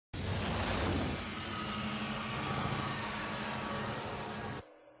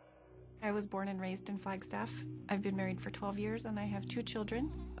I was born and raised in Flagstaff. I've been married for 12 years, and I have 2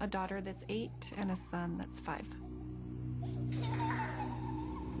 children, a daughter that's 8 and a son that's 5.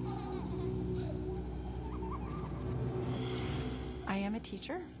 I am a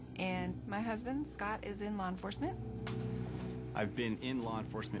teacher, and my husband, Scott, is in law enforcement. I've been in law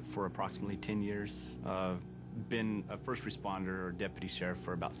enforcement for approximately 10 years. Been a first responder or deputy sheriff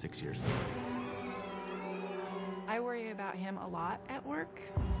for about 6 years. I worry about him a lot at work.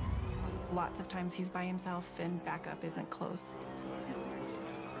 Lots of times he's by himself and backup isn't close.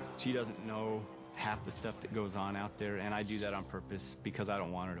 She doesn't know half the stuff that goes on out there, and I do that on purpose because I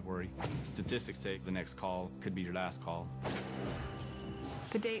don't want her to worry. Statistics say the next call could be your last call.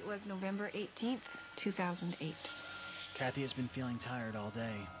 The date was November 18th, 2008. Kathy has been feeling tired all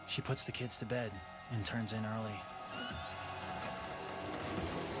day. She puts the kids to bed and turns in early.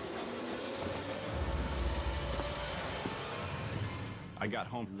 I got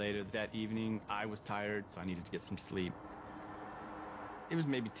home later that evening. I was tired, so I needed to get some sleep. It was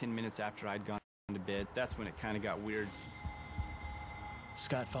maybe 10 minutes after I'd gone to bed. That's when it kind of got weird.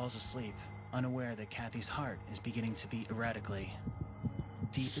 Scott falls asleep, unaware that Kathy's heart is beginning to beat erratically.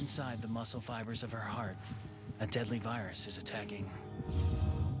 Deep inside the muscle fibers of her heart, a deadly virus is attacking.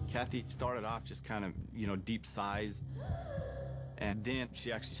 Kathy started off just kind of, deep sighs, and then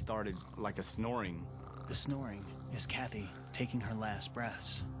she actually started like a snoring. The snoring is Kathy taking her last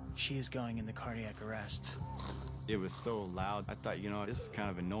breaths. She is going into cardiac arrest. It was so loud. I thought, this is kind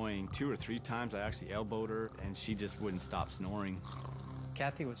of annoying. 2 or 3 times I actually elbowed her, and she just wouldn't stop snoring.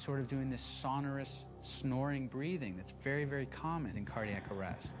 Kathy was sort of doing this sonorous, snoring breathing that's very, very common in cardiac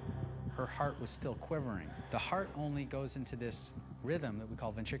arrest. Her heart was still quivering. The heart only goes into this rhythm that we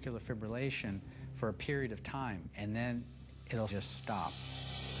call ventricular fibrillation for a period of time, and then it'll just stop.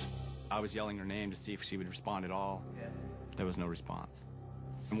 I was yelling her name to see if she would respond at all. There was no response.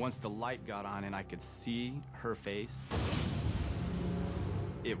 And once the light got on and I could see her face,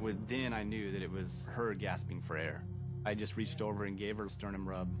 then I knew that it was her gasping for air. I just reached over and gave her a sternum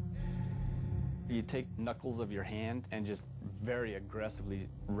rub. You take knuckles of your hand and just very aggressively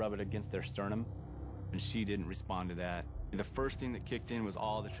rub it against their sternum, and she didn't respond to that. The first thing that kicked in was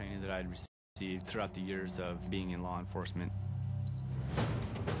all the training that I'd received throughout the years of being in law enforcement.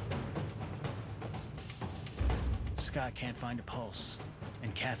 Scott can't find a pulse,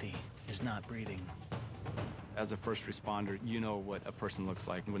 and Kathy is not breathing. As a first responder, you know what a person looks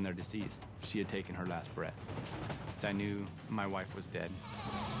like when they're deceased. She had taken her last breath. I knew my wife was dead.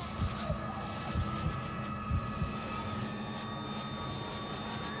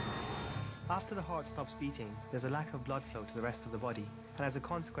 After the heart stops beating, there's a lack of blood flow to the rest of the body, and as a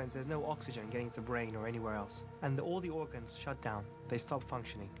consequence, there's no oxygen getting to the brain or anywhere else. And all the organs shut down, they stop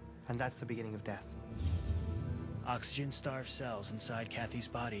functioning, and that's the beginning of death. Oxygen-starved cells inside Kathy's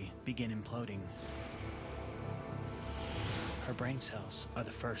body begin imploding. Her brain cells are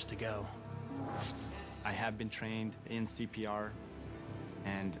the first to go. I have been trained in CPR,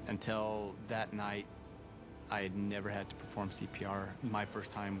 and until that night, I had never had to perform CPR. My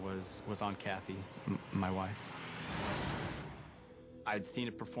first time was on Kathy, my wife. I'd seen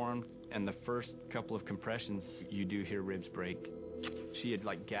it performed, and the first couple of compressions, you do hear ribs break. She had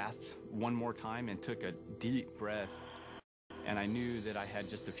gasped one more time and took a deep breath, and I knew that I had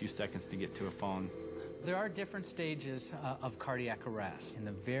just a few seconds to get to a phone. There are different stages of cardiac arrest. In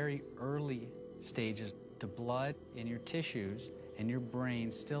the very early stages, the blood in your tissues and your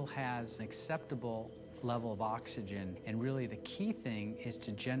brain still has an acceptable level of oxygen, and really the key thing is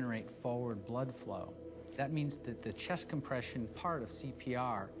to generate forward blood flow. That means that the chest compression part of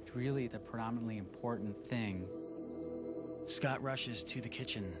CPR is really the predominantly important thing. Scott rushes to the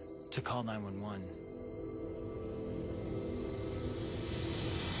kitchen to call 911.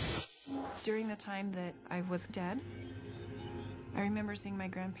 During the time that I was dead, I remember seeing my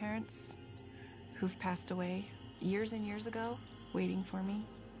grandparents who've passed away years and years ago waiting for me,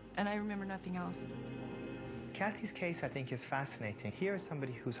 and I remember nothing else. Kathy's case, I think, is fascinating. Here is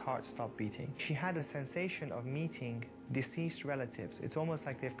somebody whose heart stopped beating. She had a sensation of meeting deceased relatives. It's almost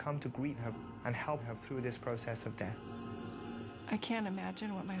like they've come to greet her and help her through this process of death. I can't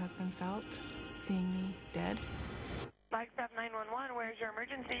imagine what my husband felt seeing me dead. Flagstaff 911, where's your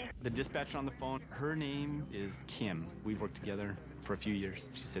emergency? The dispatcher on the phone, her name is Kim. We've worked together for a few years.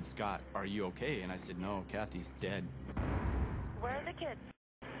 She said, "Scott, are you okay?" And I said, "No, Kathy's dead." Where are the kids?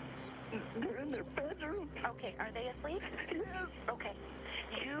 They're in their bedroom. Okay, are they asleep? Yes. Okay.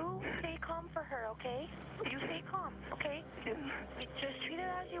 You stay calm for her, okay? You stay calm, okay? Yes. Just treat it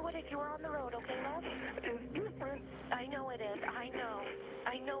as you would if you were on the road, okay, love? It's different. I know it is. I know.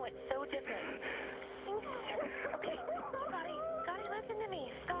 I know it's so different. Okay, Scotty, listen to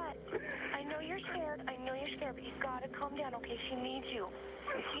me. Scott, I know you're scared. I know you're scared, but you've got to calm down, okay? She needs you.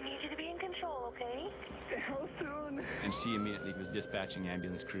 She needs you to be in control, okay? How soon? And she immediately was dispatching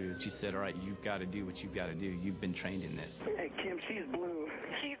ambulance crews. She said, all right, you've got to do what you've got to do. You've been trained in this. Hey, Kim, she's blue.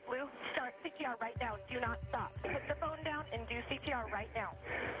 She's blue. Start CPR right now. Do not stop. Put the phone down and do CPR right now.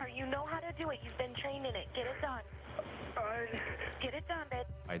 Or you know how to do it. You've been trained in it. Get it done. All right. Get it done, babe.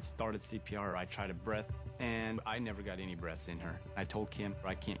 I'd started CPR. I tried a breath, and I never got any breaths in her. I told Kim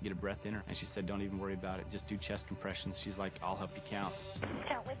I can't get a breath in her, and she said, don't even worry about it. Just do chest compressions. She's like, I'll help you count.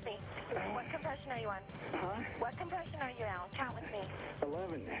 Count with me. What compression are you on? Huh? What compression are you on? Count with me.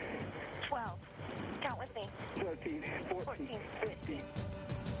 11, 12. Count with me. 13, 14, 14. 15.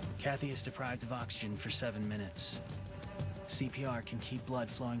 Kathy is deprived of oxygen for 7 minutes. CPR can keep blood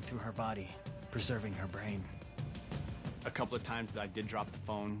flowing through her body, preserving her brain. A couple of times I did drop the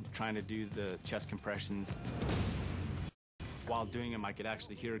phone trying to do the chest compressions. While doing them, I could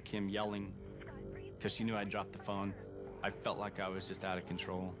actually hear Kim yelling because she knew I dropped the phone. I felt like I was just out of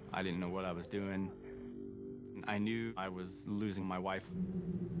control. I didn't know what I was doing. I knew I was losing my wife.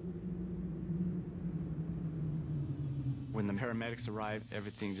 When the paramedics arrived,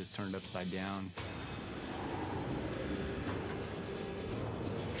 everything just turned upside down.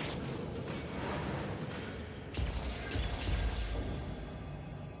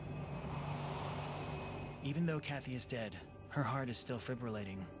 Even though Kathy is dead, her heart is still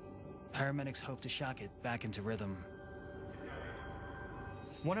fibrillating. Paramedics hope to shock it back into rhythm.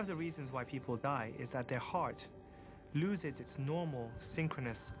 One of the reasons why people die is that their heart loses its normal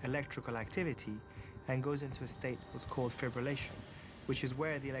synchronous electrical activity and goes into a state what's called fibrillation, which is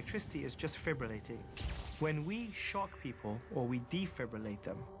where the electricity is just fibrillating. When we shock people or we defibrillate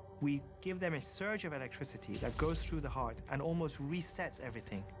them, we give them a surge of electricity that goes through the heart and almost resets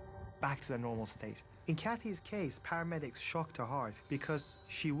everything back to the normal state. In Kathy's case, paramedics shocked her heart because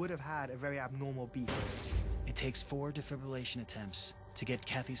she would have had a very abnormal beat. It takes 4 defibrillation attempts to get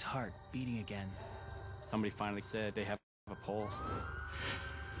Kathy's heart beating again. Somebody finally said they have a pulse.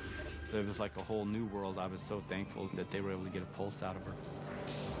 So it was like a whole new world. I was so thankful that they were able to get a pulse out of her.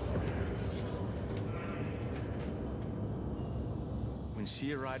 When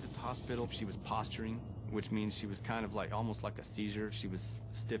she arrived at the hospital, she was posturing, which means she was kind of like almost like a seizure. She was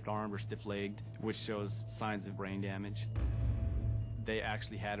stiff-armed or stiff-legged, which shows signs of brain damage. They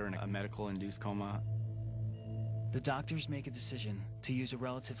actually had her in a medical-induced coma. The doctors make a decision to use a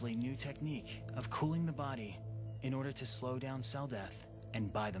relatively new technique of cooling the body in order to slow down cell death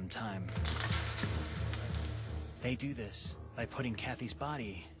and buy them time. They do this by putting Kathy's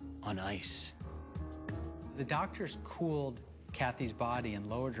body on ice. The doctors cooled Kathy's body and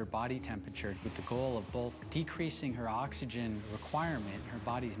lowered her body temperature with the goal of both decreasing her oxygen requirement, her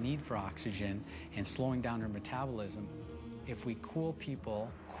body's need for oxygen, and slowing down her metabolism. If we cool people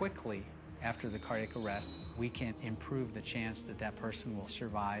quickly after the cardiac arrest, we can improve the chance that that person will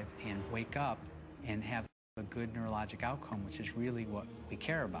survive and wake up and have a good neurologic outcome, which is really what we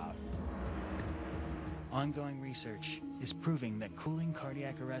care about. Ongoing research is proving that cooling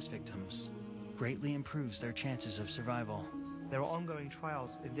cardiac arrest victims greatly improves their chances of survival. There are ongoing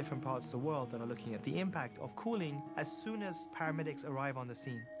trials in different parts of the world that are looking at the impact of cooling as soon as paramedics arrive on the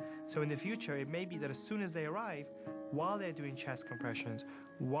scene. So in the future, it may be that as soon as they arrive, while they're doing chest compressions,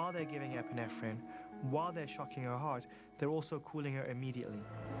 while they're giving epinephrine, while they're shocking her heart, they're also cooling her immediately.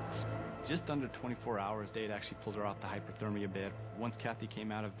 Just under 24 hours, they had actually pulled her off the hyperthermia bed. Once Kathy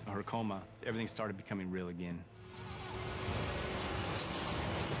came out of her coma, everything started becoming real again.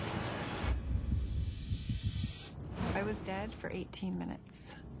 I was dead for 18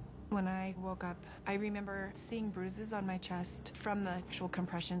 minutes. When I woke up, I remember seeing bruises on my chest from the actual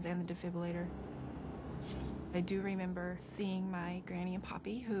compressions and the defibrillator. I do remember seeing my Granny and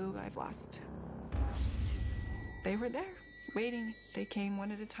Poppy, who I've lost. They were there, waiting. They came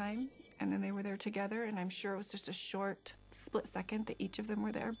one at a time, and then they were there together, and I'm sure it was just a short split second that each of them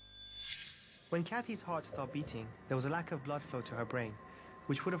were there. When Kathy's heart stopped beating, there was a lack of blood flow to her brain,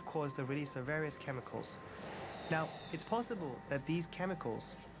 which would have caused the release of various chemicals. Now, it's possible that these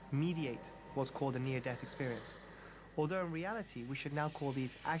chemicals mediate what's called a near-death experience. Although in reality, we should now call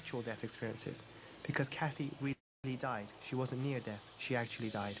these actual death experiences, because Kathy really died. She wasn't near death, she actually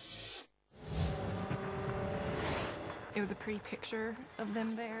died. It was a pretty picture of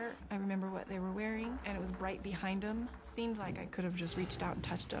them there. I remember what they were wearing, and it was bright behind them. Seemed like I could have just reached out and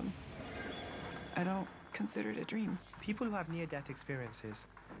touched them. I don't consider it a dream. People who have near-death experiences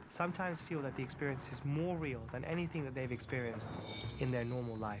sometimes feel that the experience is more real than anything that they've experienced in their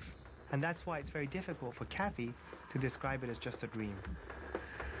normal life. And that's why it's very difficult for Kathy to describe it as just a dream.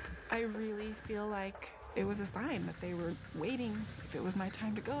 I really feel like It was a sign that they were waiting, if it was my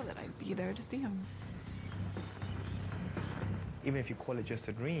time to go, that I'd be there to see him. Even if you call it just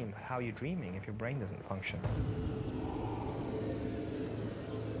a dream, how are you dreaming if your brain doesn't function?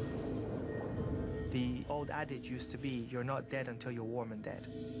 The old adage used to be, you're not dead until you're warm and dead.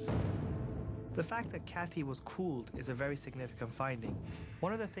 The fact that Kathy was cooled is a very significant finding.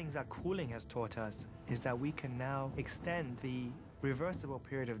 One of the things that cooling has taught us is that we can now extend the reversible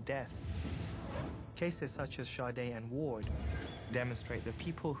period of death. Cases such as Sade and Ward demonstrate that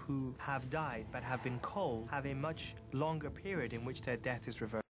people who have died but have been cold have a much longer period in which their death is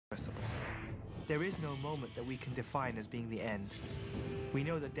reversible. There is no moment that we can define as being the end. We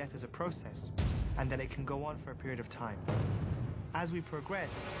know that death is a process and that it can go on for a period of time. As we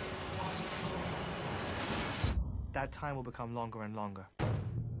progress, that time will become longer and longer.